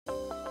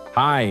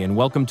Hi, and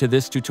welcome to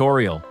this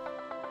tutorial.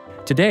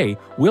 Today,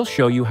 we'll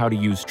show you how to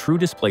use True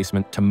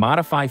Displacement to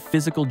modify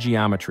physical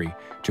geometry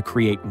to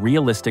create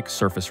realistic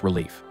surface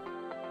relief.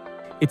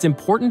 It's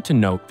important to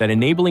note that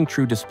enabling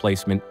True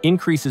Displacement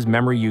increases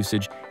memory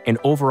usage and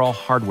overall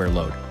hardware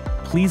load.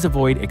 Please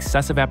avoid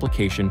excessive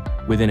application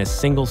within a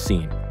single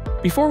scene.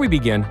 Before we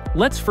begin,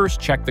 let's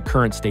first check the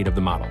current state of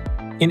the model.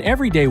 In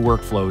everyday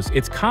workflows,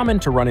 it's common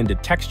to run into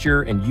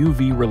texture and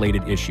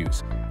UV-related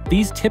issues.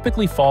 These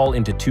typically fall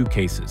into two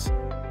cases.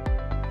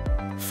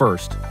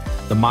 First,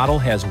 the model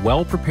has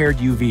well-prepared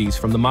UVs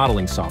from the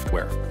modeling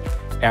software.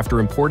 After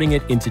importing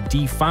it into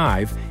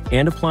D5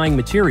 and applying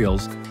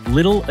materials,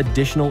 little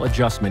additional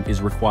adjustment is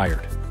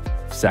required.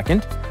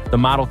 Second, the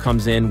model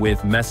comes in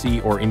with messy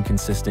or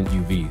inconsistent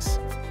UVs.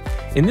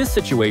 In this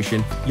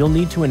situation, you'll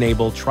need to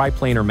enable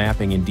triplanar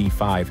mapping in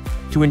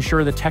D5 to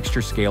ensure the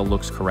texture scale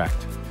looks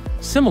correct.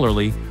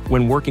 Similarly,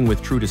 when working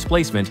with True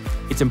Displacement,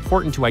 it's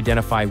important to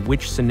identify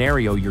which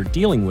scenario you're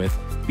dealing with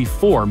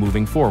before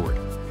moving forward.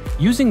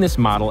 Using this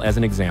model as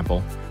an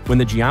example, when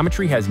the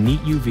geometry has neat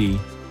UV,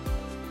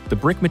 the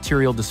brick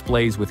material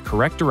displays with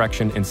correct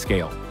direction and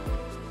scale.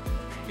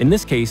 In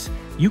this case,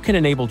 you can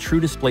enable True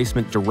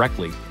Displacement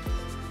directly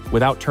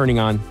without turning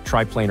on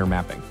triplanar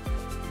mapping.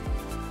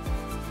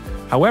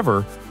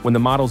 However, when the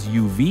model's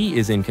UV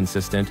is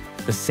inconsistent,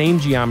 the same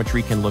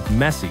geometry can look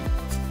messy.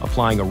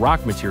 Applying a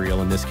rock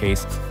material in this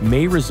case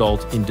may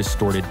result in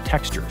distorted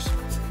textures.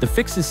 The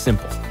fix is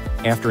simple.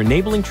 After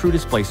enabling True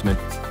Displacement,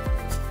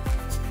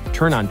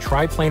 turn on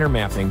triplanar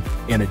mapping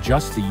and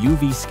adjust the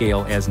UV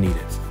scale as needed.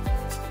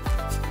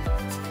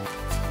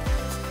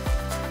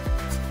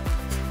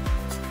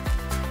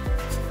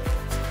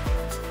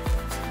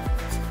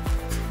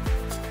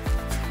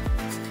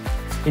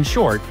 In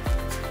short,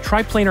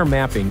 triplanar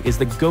mapping is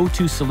the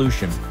go-to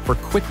solution for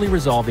quickly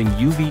resolving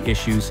UV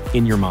issues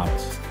in your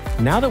models.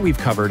 Now that we've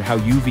covered how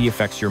UV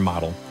affects your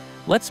model,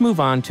 let's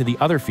move on to the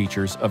other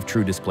features of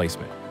True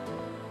Displacement.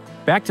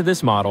 Back to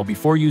this model,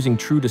 before using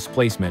True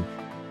Displacement,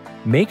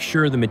 make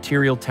sure the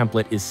material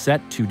template is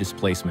set to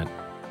displacement.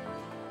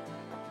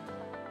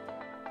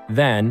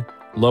 Then,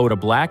 load a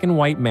black and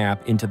white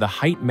map into the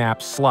height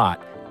map slot.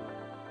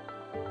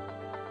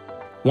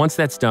 Once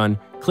that's done,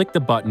 click the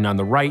button on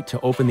the right to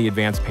open the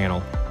advanced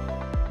panel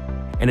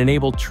and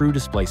enable True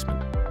Displacement.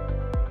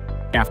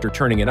 After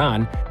turning it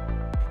on,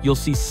 you'll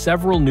see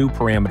several new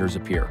parameters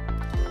appear.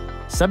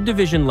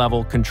 Subdivision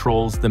level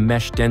controls the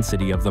mesh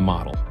density of the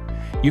model.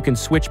 You can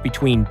switch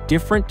between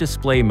different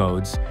display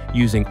modes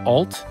using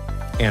Alt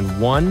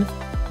and 1,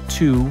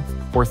 2,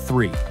 or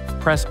 3.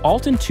 Press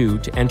Alt and 2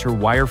 to enter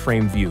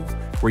wireframe view,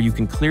 where you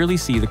can clearly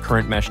see the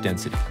current mesh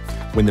density.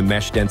 When the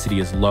mesh density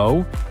is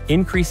low,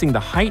 increasing the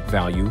height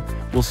value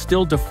will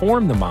still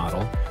deform the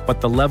model, but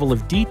the level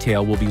of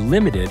detail will be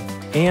limited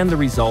and the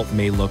result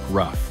may look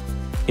rough.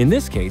 In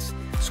this case,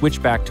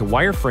 switch back to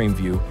wireframe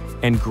view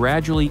and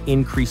gradually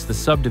increase the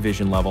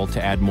subdivision level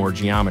to add more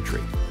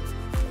geometry.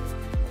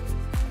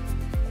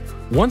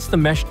 Once the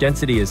mesh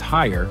density is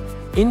higher,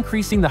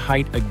 increasing the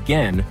height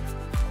again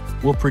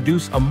will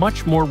produce a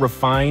much more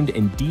refined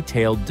and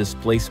detailed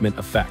displacement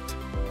effect.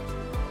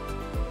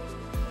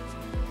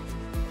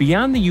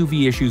 Beyond the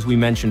UV issues we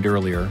mentioned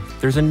earlier,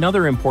 there's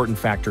another important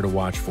factor to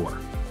watch for: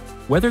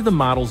 whether the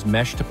model's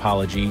mesh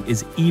topology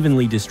is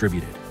evenly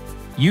distributed.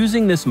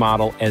 Using this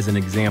model as an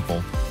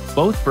example,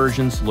 both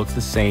versions look the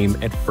same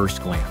at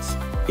first glance.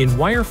 In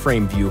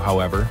wireframe view,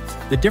 however,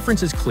 the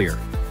difference is clear.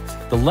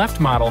 The left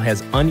model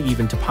has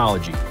uneven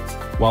topology,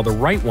 while the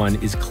right one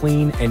is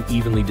clean and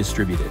evenly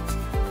distributed.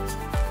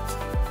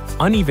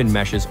 Uneven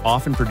meshes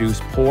often produce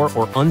poor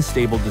or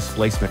unstable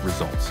displacement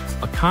results,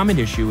 a common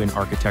issue in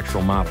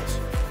architectural models.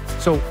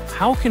 So,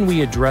 how can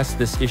we address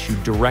this issue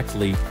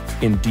directly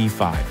in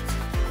D5?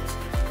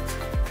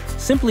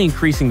 Simply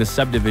increasing the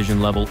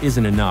subdivision level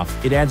isn't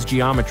enough. It adds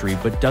geometry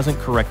but doesn't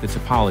correct the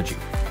topology.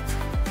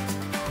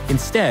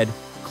 Instead,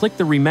 click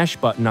the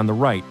Remesh button on the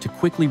right to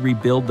quickly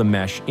rebuild the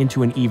mesh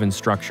into an even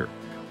structure.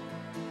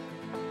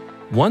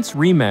 Once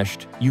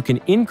remeshed, you can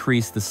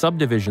increase the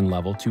subdivision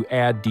level to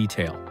add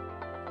detail.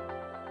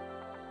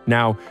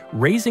 Now,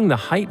 raising the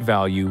height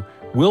value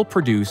will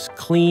produce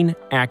clean,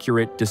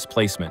 accurate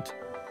displacement.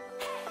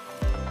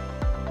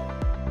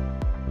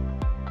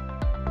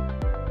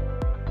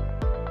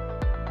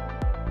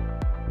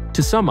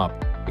 To sum up,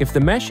 if the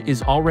mesh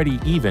is already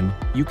even,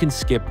 you can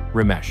skip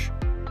remesh.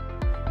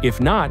 If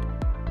not,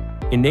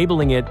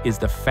 enabling it is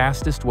the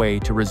fastest way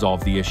to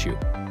resolve the issue.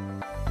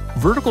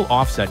 Vertical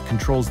offset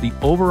controls the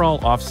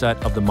overall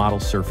offset of the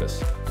model's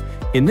surface.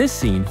 In this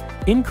scene,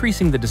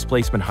 increasing the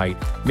displacement height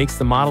makes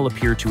the model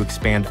appear to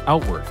expand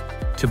outward.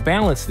 To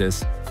balance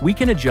this, we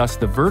can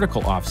adjust the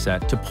vertical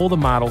offset to pull the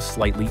model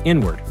slightly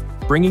inward,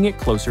 bringing it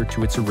closer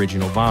to its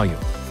original volume.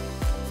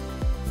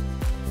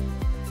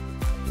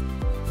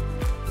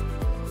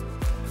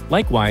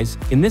 Likewise,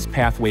 in this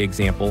pathway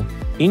example,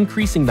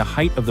 increasing the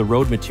height of the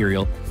road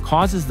material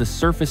causes the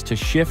surface to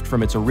shift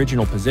from its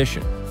original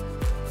position.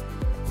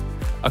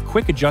 A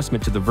quick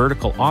adjustment to the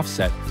vertical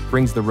offset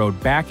brings the road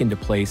back into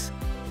place.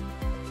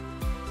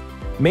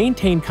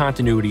 Maintain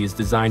continuity is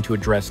designed to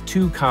address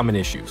two common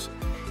issues.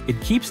 It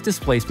keeps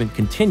displacement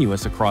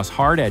continuous across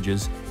hard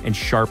edges and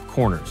sharp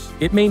corners.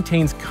 It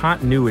maintains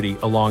continuity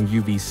along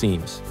UV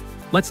seams.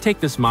 Let's take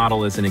this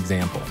model as an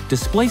example.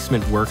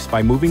 Displacement works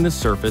by moving the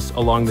surface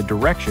along the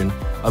direction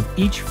of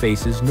each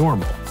face's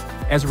normal.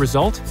 As a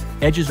result,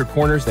 edges or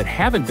corners that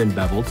haven't been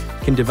beveled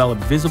can develop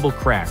visible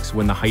cracks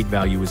when the height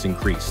value is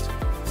increased.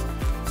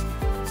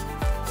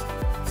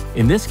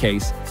 In this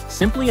case,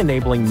 simply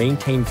enabling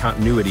maintain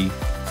continuity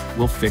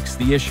will fix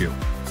the issue.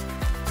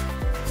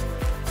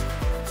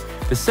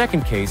 The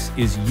second case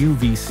is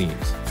UV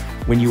seams.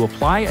 When you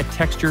apply a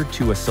texture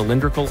to a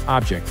cylindrical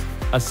object,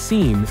 a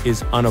seam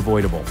is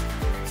unavoidable.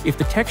 If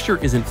the texture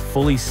isn't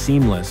fully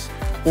seamless,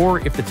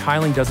 or if the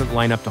tiling doesn't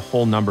line up to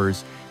whole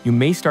numbers, you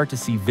may start to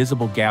see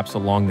visible gaps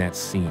along that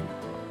seam.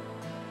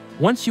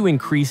 Once you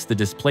increase the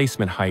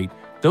displacement height,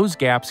 those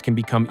gaps can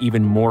become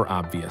even more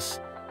obvious.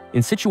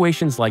 In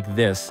situations like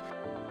this,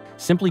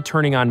 simply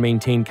turning on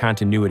Maintain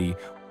Continuity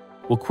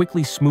will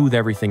quickly smooth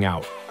everything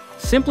out.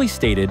 Simply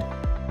stated,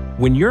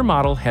 when your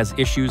model has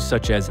issues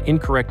such as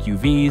incorrect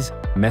UVs,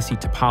 messy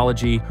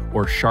topology,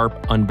 or sharp,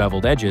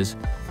 unbeveled edges,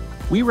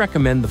 we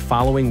recommend the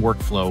following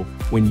workflow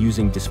when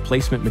using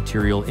displacement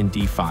material in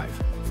D5.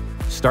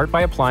 Start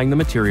by applying the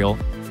material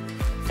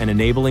and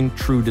enabling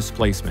True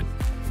Displacement.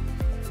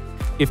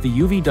 If the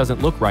UV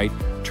doesn't look right,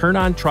 turn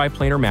on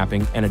triplanar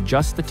mapping and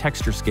adjust the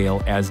texture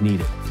scale as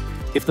needed.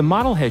 If the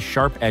model has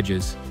sharp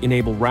edges,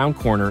 enable round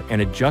corner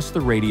and adjust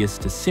the radius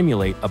to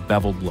simulate a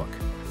beveled look.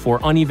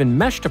 For uneven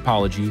mesh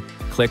topology,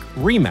 click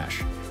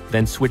Remesh,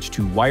 then switch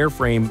to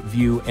Wireframe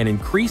View and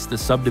increase the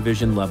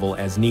subdivision level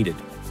as needed.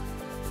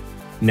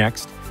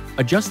 Next,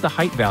 adjust the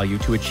height value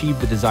to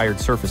achieve the desired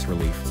surface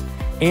relief,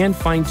 and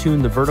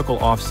fine-tune the vertical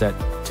offset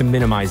to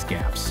minimize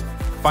gaps.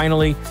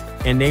 Finally,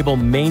 enable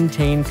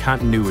Maintain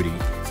Continuity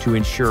to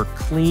ensure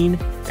clean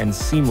and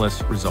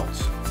seamless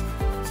results.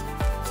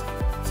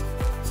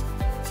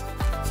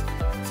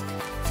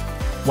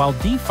 While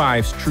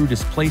D5's True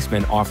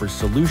Displacement offers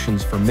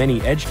solutions for many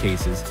edge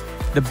cases,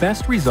 the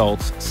best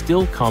results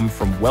still come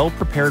from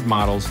well-prepared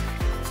models.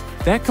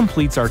 That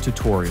completes our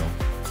tutorial.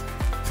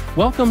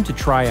 Welcome to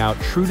try out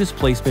True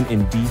Displacement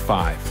in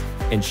D5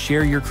 and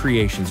share your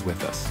creations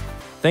with us.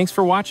 Thanks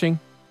for watching.